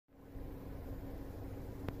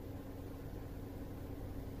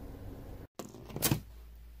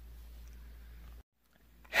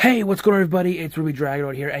Hey, what's going on, everybody? It's Ruby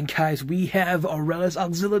Dragon here, and guys, we have Aurelus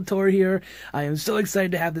Auxillataur here. I am so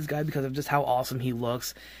excited to have this guy because of just how awesome he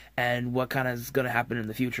looks and what kind of is going to happen in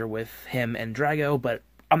the future with him and Drago, but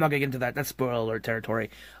I'm not going to get into that. That's spoiler alert territory,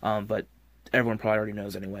 but everyone probably already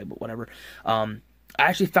knows anyway, but whatever. I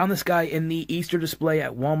actually found this guy in the Easter display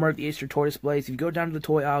at Walmart, the Easter toy displays. If you go down to the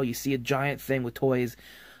toy aisle, you see a giant thing with toys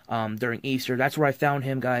during Easter. That's where I found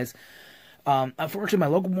him, guys. Unfortunately, my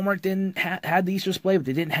local Walmart didn't had the Easter display, but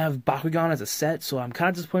they didn't have Bakugan as a set, so I'm kind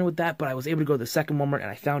of disappointed with that, but I was able to go to the second Walmart, and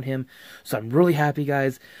I found him, so I'm really happy,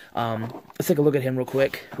 guys. Let's take a look at him real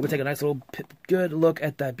quick. We're going to take a nice little good look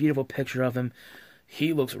at that beautiful picture of him.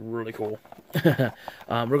 He looks really cool. We're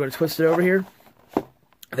going to twist it over here.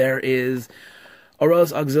 There is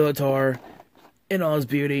Aurelus Auxillataur in all his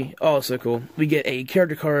beauty. Oh, so cool. We get a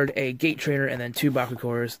character card, a gate trainer, and then 2 Bakugan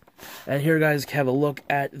cores. And here, guys, have a look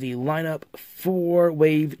at the lineup for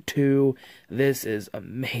Wave 2. This is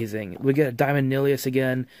amazing. We get a Diamond Nilius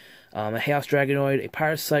again, a Chaos Dragonoid, a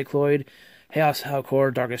Pyrus Cycloid, Chaos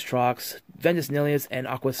Halcor, Darkest Trox, Ventus Nilius, and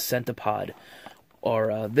Aqua Centipod.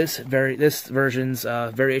 Or this version's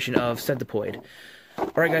variation of Centipoid.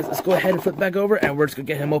 Alright, guys, let's go ahead and flip back over, and we're just going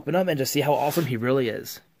to get him open up and just see how awesome he really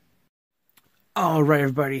is. Alright,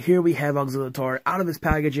 everybody, here we have Auxillataur out of his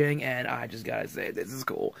packaging, and I just gotta say, this is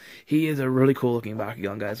cool. He is a really cool looking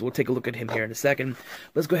Bakugan, guys. We'll take a look at him here in a second.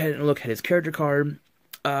 Let's go ahead and look at his character card.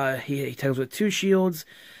 He tackles with 2 shields,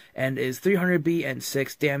 and is 300B and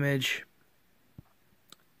 6 damage.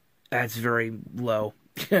 That's very low.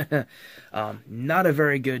 Not a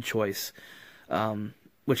very good choice.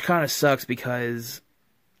 Which kind of sucks because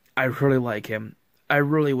I really like him. I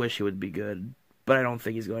really wish he would be good, but I don't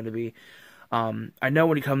think he's going to be. I know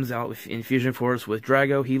when he comes out in Fusion Force with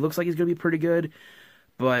Drago, he looks like he's going to be pretty good,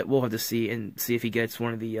 but we'll have to see if he gets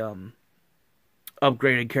one of the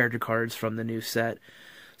upgraded character cards from the new set.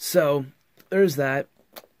 So, there's that.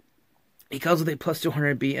 He comes with a plus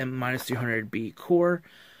 200B and minus 300B core.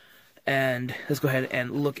 And let's go ahead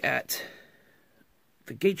and look at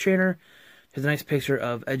the Gate Trainer. There's a nice picture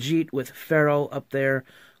of Ajit with Feral up there.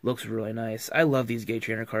 Looks really nice. I love these Gate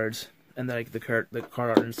Trainer cards. And like the card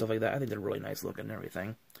art and stuff like that. I think they're really nice looking and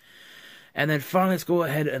everything. And then finally, let's go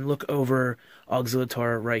ahead and look over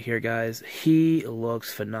Auxillataur right here, guys. He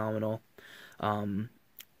looks phenomenal. A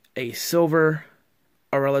silver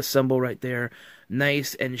Aurelus symbol right there.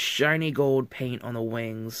 Nice and shiny gold paint on the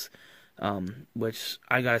wings. Which,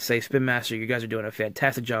 I gotta say, SpinMaster, you guys are doing a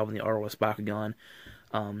fantastic job on the Aurelus Bakugan.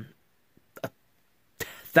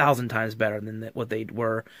 1,000 times better than what they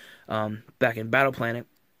were back in Battle Planet.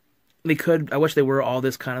 I wish they were all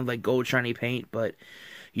this kind of like gold shiny paint, but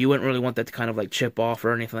you wouldn't really want that to kind of like chip off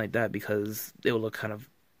or anything like that because it would look kind of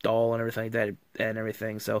dull and everything like that and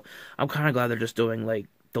everything. So I'm kind of glad they're just doing like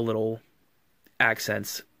the little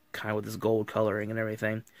accents kind of with this gold coloring and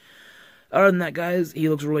everything. Other than that, guys, he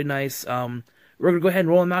looks really nice. We're going to go ahead and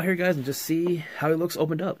roll him out here, guys, and just see how he looks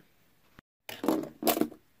opened up.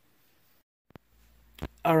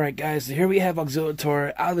 Alright, guys, so here we have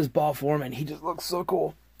Auxillataur out of his ball form, and he just looks so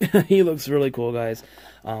cool. He looks really cool, guys.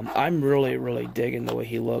 I'm really, really digging the way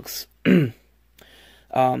he looks. And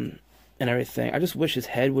everything. I just wish his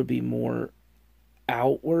head would be more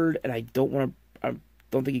outward, and I don't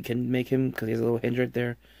think you can make him because he has a little hinge right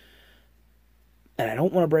there. And I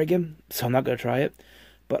don't want to break him, so I'm not going to try it.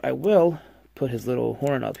 But I will put his little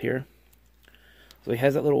horn up here. So he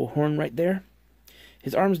has that little horn right there.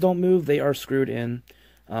 His arms don't move, they are screwed in.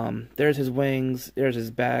 There's his wings, there's his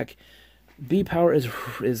back. B power is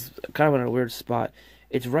kind of in a weird spot.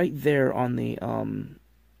 It's right there on the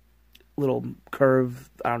little curve,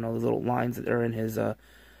 I don't know, the little lines that are in his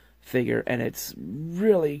figure, and it's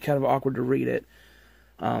really kind of awkward to read it.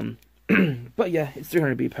 But yeah, it's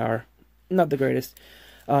 300 B power. Not the greatest.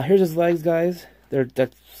 Here's his legs, guys.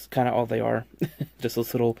 That's kind of all they are. Just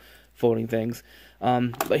those little folding things.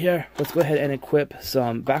 But here, let's go ahead and equip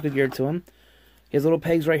some Bakugan gear to him. He has little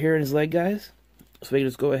pegs right here in his leg, guys. So we can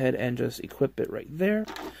just go ahead and just equip it right there.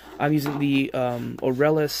 I'm using the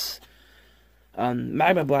Aurelus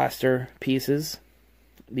Magma Blaster pieces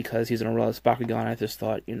because he's an Aurelus Bakugan. I just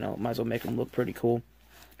thought, you know, might as well make him look pretty cool.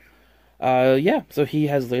 Yeah, so he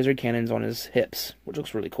has laser cannons on his hips, which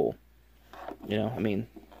looks really cool. You know, I mean,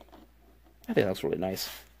 I think that looks really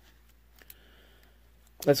nice.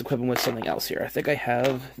 Let's equip him with something else here. I think I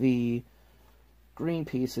have the green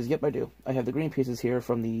pieces. Yep, I do. I have the green pieces here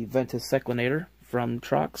from the Ventus Cyclonator from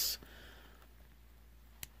Trox.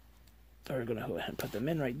 So we're going to go ahead and put them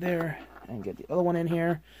in right there and get the other one in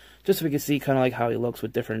here. Just so we can see kind of like how he looks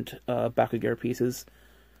with different Bakugan pieces.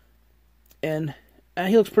 And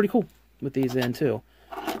he looks pretty cool with these in too.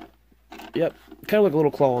 Yep, Kind of like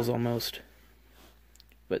little claws almost.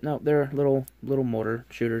 But no, they're little mortar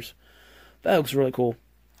shooters. That looks really cool.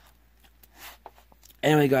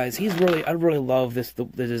 Anyway, guys, I really love the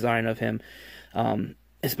design of him.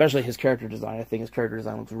 Especially his character design. I think his character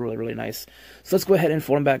design looks really, really nice. So let's go ahead and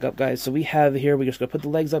fold him back up, guys. So we have here, we're just going to put the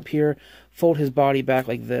legs up here, fold his body back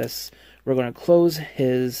like this. We're going to close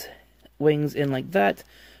his wings in like that,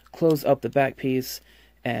 close up the back piece,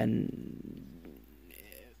 and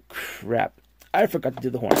crap, I forgot to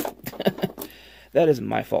do the horn. That is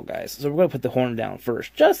my fault, guys. So we're going to put the horn down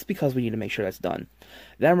first, just because we need to make sure that's done.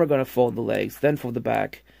 Then we're going to fold the legs, then fold the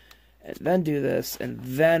back, and then do this, and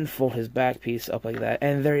then fold his back piece up like that.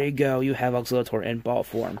 And there you go, you have Auxillataur in ball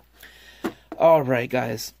form. Alright,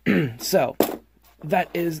 guys. So, that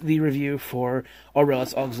is the review for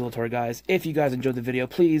Aurelus Auxillataur, guys. If you guys enjoyed the video,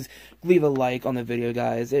 please leave a like on the video,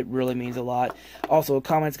 guys. It really means a lot. Also,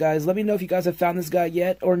 comments, guys. Let me know if you guys have found this guy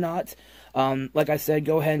yet or not. Like I said,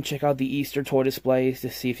 go ahead and check out the Easter toy display to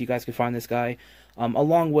see if you guys can find this guy.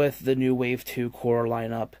 Along with the new Wave 2 core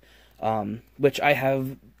lineup, which I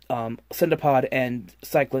have Centipod and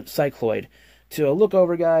Cycloid to look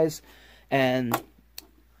over, guys. And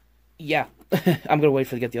yeah, I'm gonna wait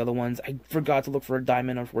to get the other ones. I forgot to look for a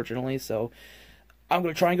diamond, unfortunately, so I'm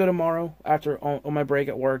gonna try and go tomorrow after on my break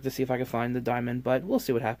at work to see if I can find the diamond, but we'll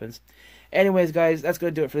see what happens. Anyways, guys, that's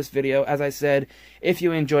gonna do it for this video. As I said, if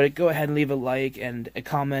you enjoyed it, go ahead and leave a like and a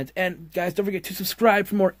comment, and guys, don't forget to subscribe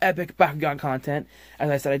for more epic Bakugan content. As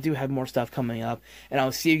I said, I do have more stuff coming up, and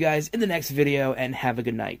I'll see you guys in the next video, and have a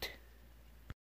good night.